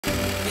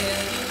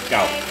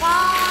Go.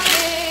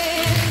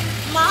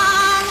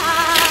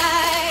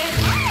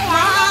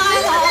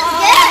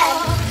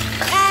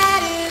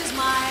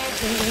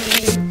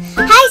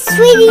 Hi,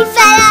 sweetie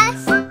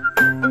fellas.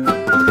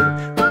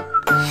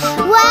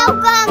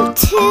 Welcome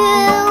to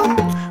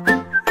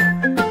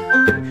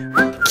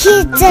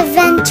Kids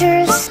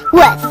Adventures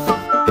with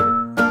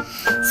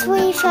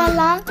sweetie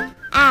fella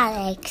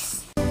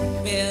Aleks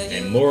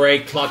And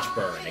Murray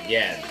Clutchburn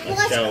again.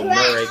 Let's show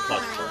Murray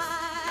Clutchburn.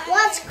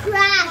 What's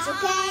crash,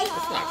 okay?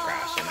 It's not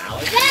crashing,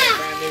 Alex. It's a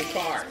brand new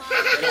car.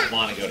 You don't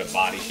want to go to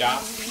body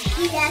shop.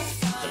 Yes.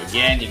 So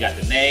again, you got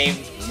the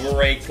name,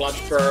 Murray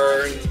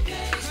Clutchburn.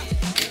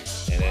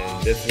 And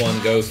then this one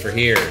goes for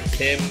here,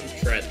 Tim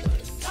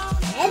Treadless.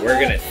 We're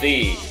going to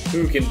see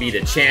who can be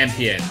the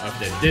champion of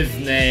the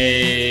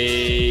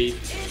Disney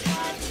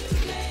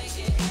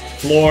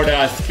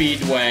Florida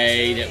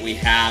Speedway that we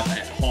have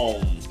at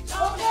home.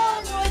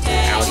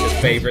 Alex's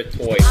favorite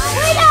toy.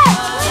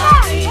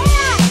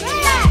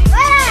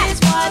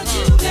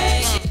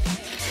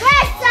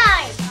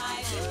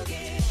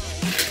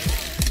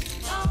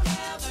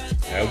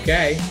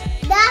 Okay.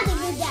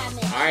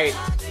 Alright,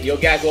 you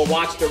guys will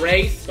watch the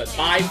race, but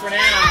bye for now.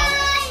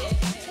 Bye.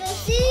 We'll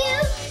see you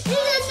in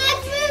the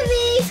next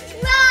movie.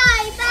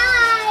 Bye.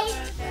 Bye.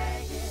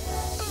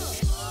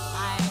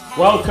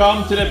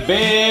 Welcome to the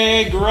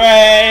big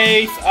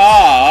race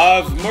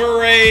of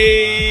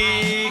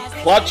Murray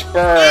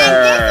Clutchburn.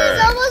 And this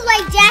is almost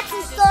like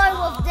Jackson's story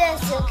with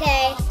this,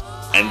 okay?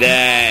 And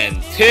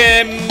then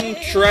Tim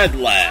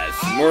Treadless.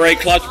 Murray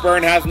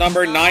Clutchburn has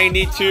number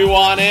 92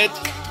 on it.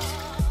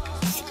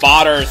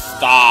 Sputter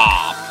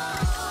Stop.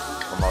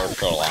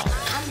 Commercial on it.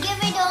 I'm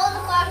giving all the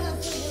cars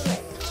to do it.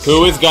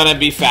 Who is going to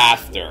be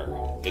faster?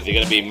 Is it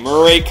going to be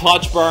Murray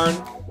Clutchburn?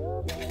 I'm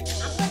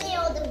putting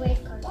all the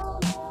race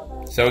cars.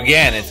 So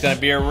again, it's going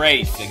to be a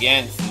race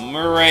against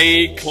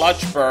Murray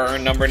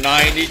Clutchburn, number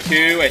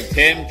 92, and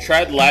Tim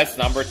Treadless,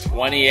 number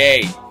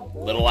 28.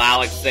 Little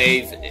Alex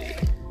says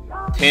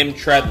Tim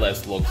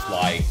Treadless looks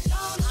like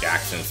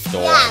Jackson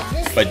Storm.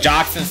 Yeah, but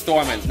Jackson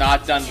Storm has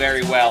not done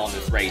very well on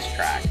this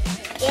racetrack.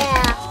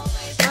 Yeah.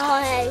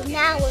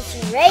 Now it's a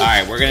race.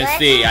 Alright, we're going to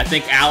see. I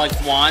think Alex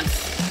wants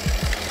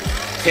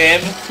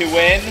Tim to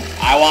win.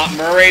 I want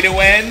Murray to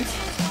win.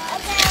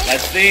 Okay.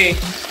 Let's see.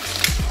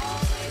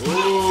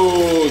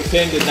 Ooh,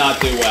 Tim did not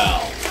do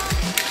well.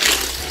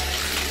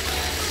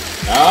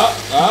 Oh.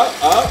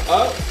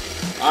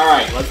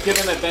 Alright, let's give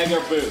him a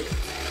bigger boost.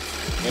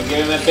 We'll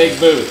give him a big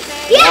boost.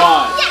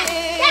 Yeah, 1,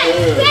 yeah,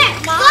 2, 3.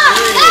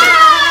 Ah!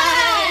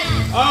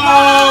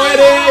 Oh, it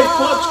is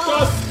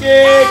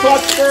Clutchgoneski,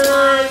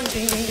 Clutchburn.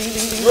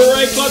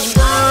 Murray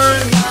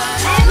Clutchburn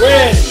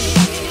wins.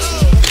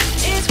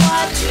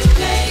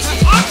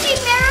 Actually,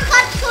 Murray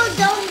Clutchburn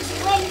don't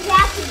win. You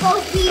have to go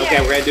here. Okay,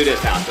 we're going to do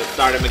this now. Let's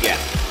start him again.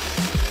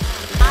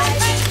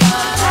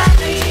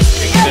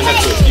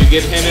 You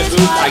give him a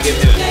boost, I give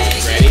him a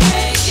boost. Ready?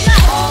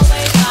 Oh,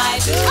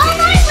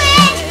 my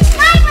win!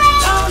 My win!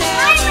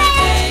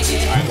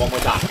 Alright, one more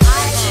time.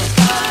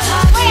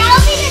 Wait,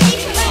 I'll be the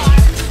deeper car.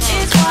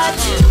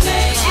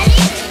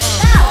 Ready?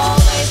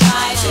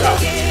 Go! Go.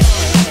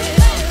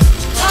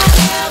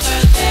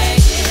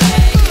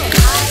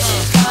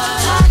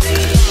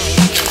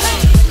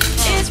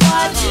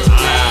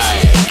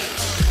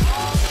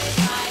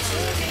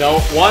 So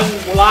one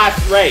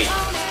last race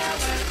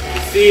to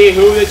see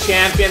who the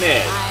champion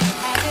is.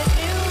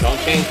 Don't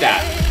change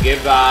that.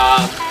 Give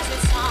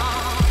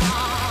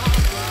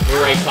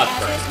Murray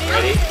Clutchburn.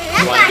 Ready?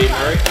 You want to be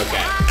Murray?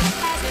 Okay.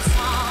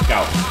 Go.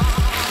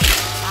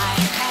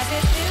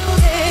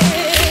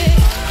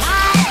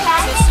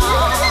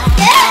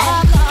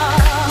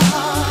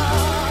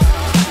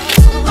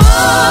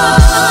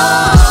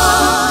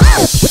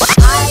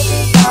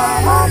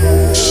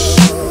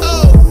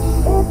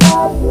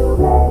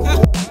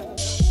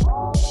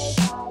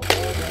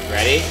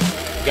 Ready?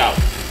 Go.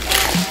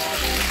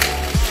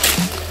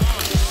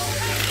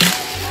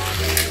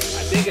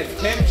 I think it's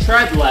Tim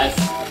Treadless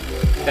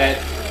that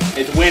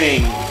is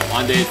winning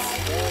on this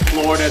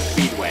Florida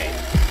Speedway.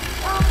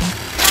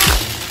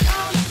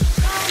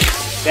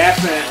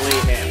 Definitely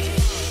him.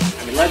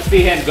 I mean, let's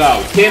see him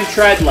go. Tim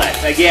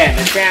Treadless, again,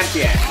 the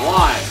champion.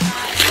 1,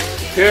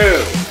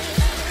 2,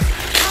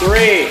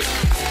 3,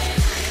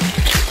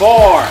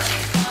 4,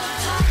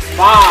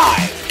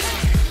 5,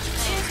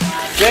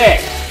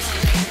 6,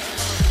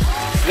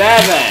 7,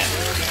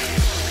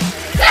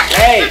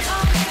 8,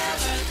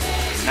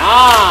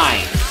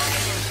 9,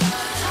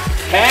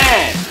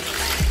 10,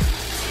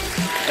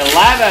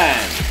 11,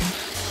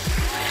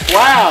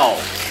 12,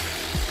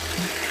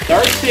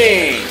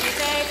 13,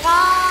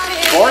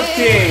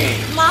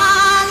 14,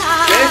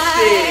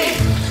 15,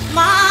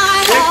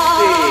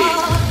 16,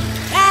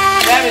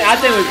 17, I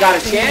think we've got a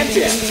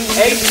champion.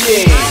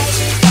 18,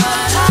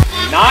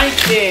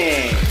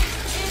 19,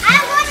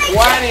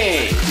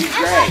 20. He's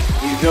great.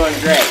 He's doing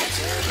great.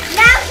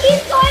 Now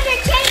he's going to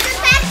change the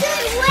back to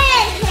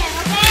win him,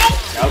 okay?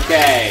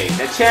 Okay,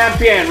 the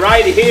champion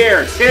right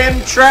here,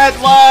 Tim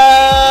Treadless.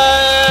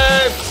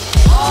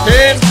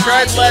 Tim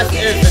Treadless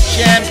is the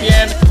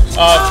champion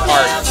of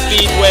our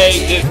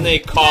Speedway Disney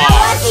car.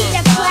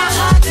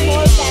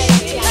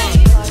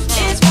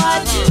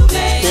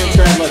 Tim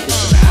Treadless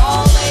is the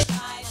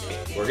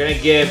master. We're gonna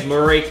give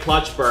Murray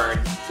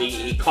Clutchburn.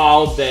 He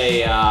called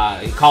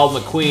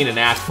McQueen and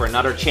asked for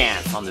another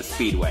chance on the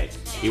Speedway.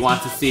 He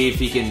wants to see if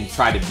he can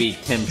try to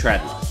beat Tim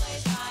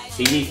Treadless.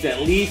 He needs to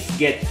at least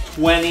get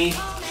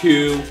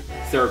 22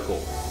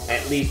 circles,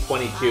 at least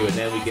 22, and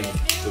then we can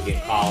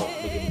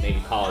maybe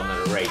call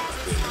another race.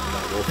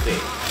 We'll see.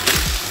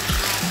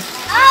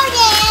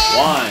 Okay.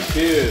 1,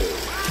 2,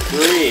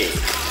 3,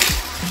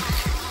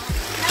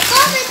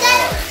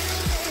 4,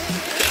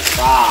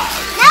 5,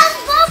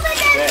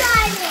 6,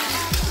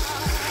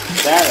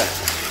 7.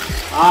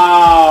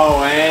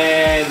 Oh,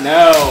 and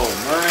no,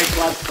 Murray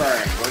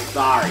Clutchburn, we're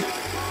sorry.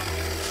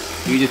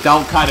 You just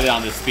don't cut it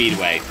on the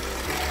Speedway.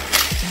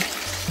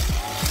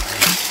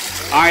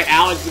 Alright,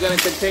 Alex is going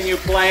to continue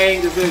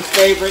playing. This is his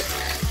favorite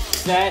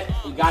set.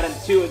 We got him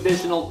 2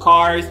 additional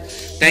cars.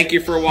 Thank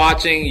you for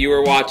watching. You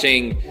were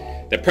watching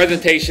the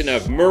presentation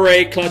of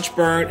Murray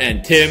Clutchburn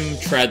and Tim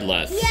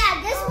Treadless.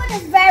 Yeah, this one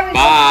is very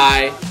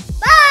Bye.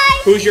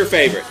 Bye. Who's your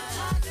favorite?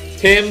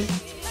 Tim?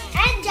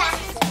 And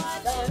Jackson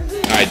Storm.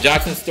 Alright,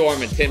 Jackson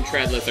Storm and Tim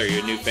Treadless are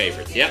your new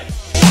favorites. Yep.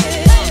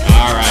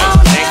 Alright,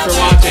 thanks for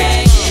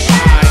watching.